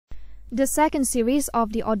The second series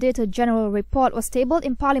of the Auditor General Report was tabled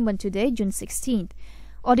in Parliament today, June 16th.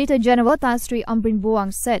 Auditor General Tan Sri Ambrin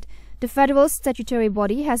Buang said the federal statutory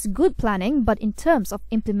body has good planning, but in terms of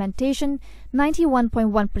implementation,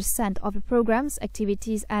 91.1% of the programs,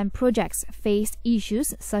 activities and projects faced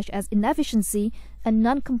issues such as inefficiency and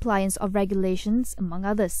non-compliance of regulations, among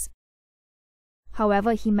others.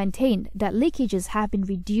 However, he maintained that leakages have been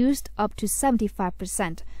reduced up to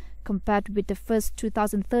 75%, compared with the first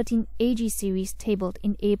 2013 AG series tabled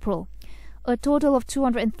in April. A total of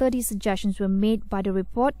 230 suggestions were made by the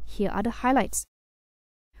report. Here are the highlights.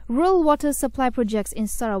 Rural water supply projects in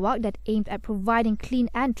Sarawak that aimed at providing clean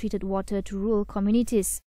and treated water to rural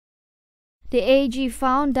communities. The AG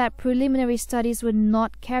found that preliminary studies were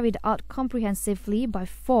not carried out comprehensively by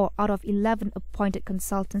 4 out of 11 appointed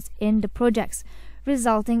consultants in the projects,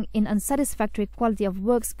 resulting in unsatisfactory quality of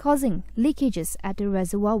works causing leakages at the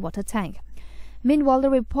reservoir water tank. Meanwhile, the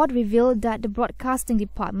report revealed that the Broadcasting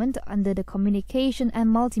Department under the Communication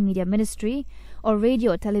and Multimedia Ministry, or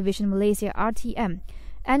Radio Television Malaysia RTM,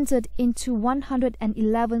 entered into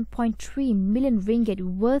 111.3 million ringgit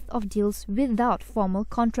worth of deals without formal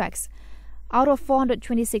contracts. Out of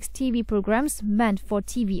 426 TV programs meant for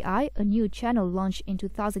TVI, a new channel launched in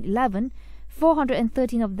 2011,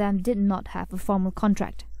 413 of them did not have a formal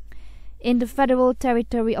contract. In the federal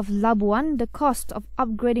territory of Labuan, the cost of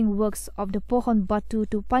upgrading works of the Pohon Batu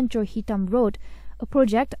to Pancor Hitam Road, a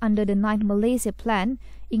project under the 9th Malaysia Plan,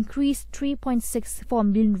 increased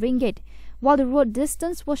 3.64 million ringgit, while the road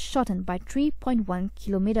distance was shortened by 3.1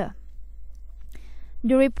 kilometer.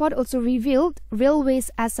 The report also revealed Railways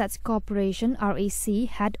Assets Corporation (RAC)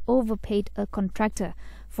 had overpaid a contractor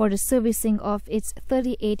for the servicing of its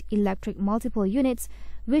 38 electric multiple units,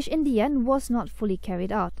 which in the end was not fully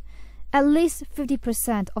carried out. At least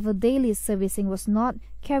 50% of the daily servicing was not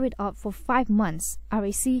carried out for 5 months.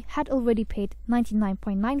 RAC had already paid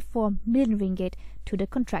 99.94 million ringgit to the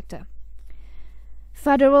contractor.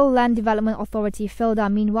 Federal Land Development Authority (FLDA)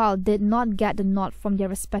 meanwhile did not get the nod from their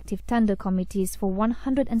respective tender committees for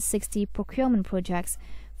 160 procurement projects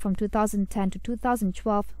from 2010 to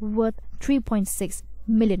 2012 worth 3.6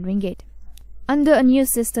 million ringgit. Under a new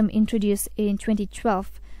system introduced in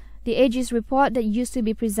 2012, the AG's report that used to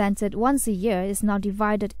be presented once a year is now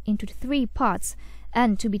divided into 3 parts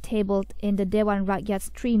and to be tabled in the Dewan Rakyat's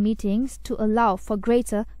 3 meetings to allow for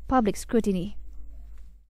greater public scrutiny.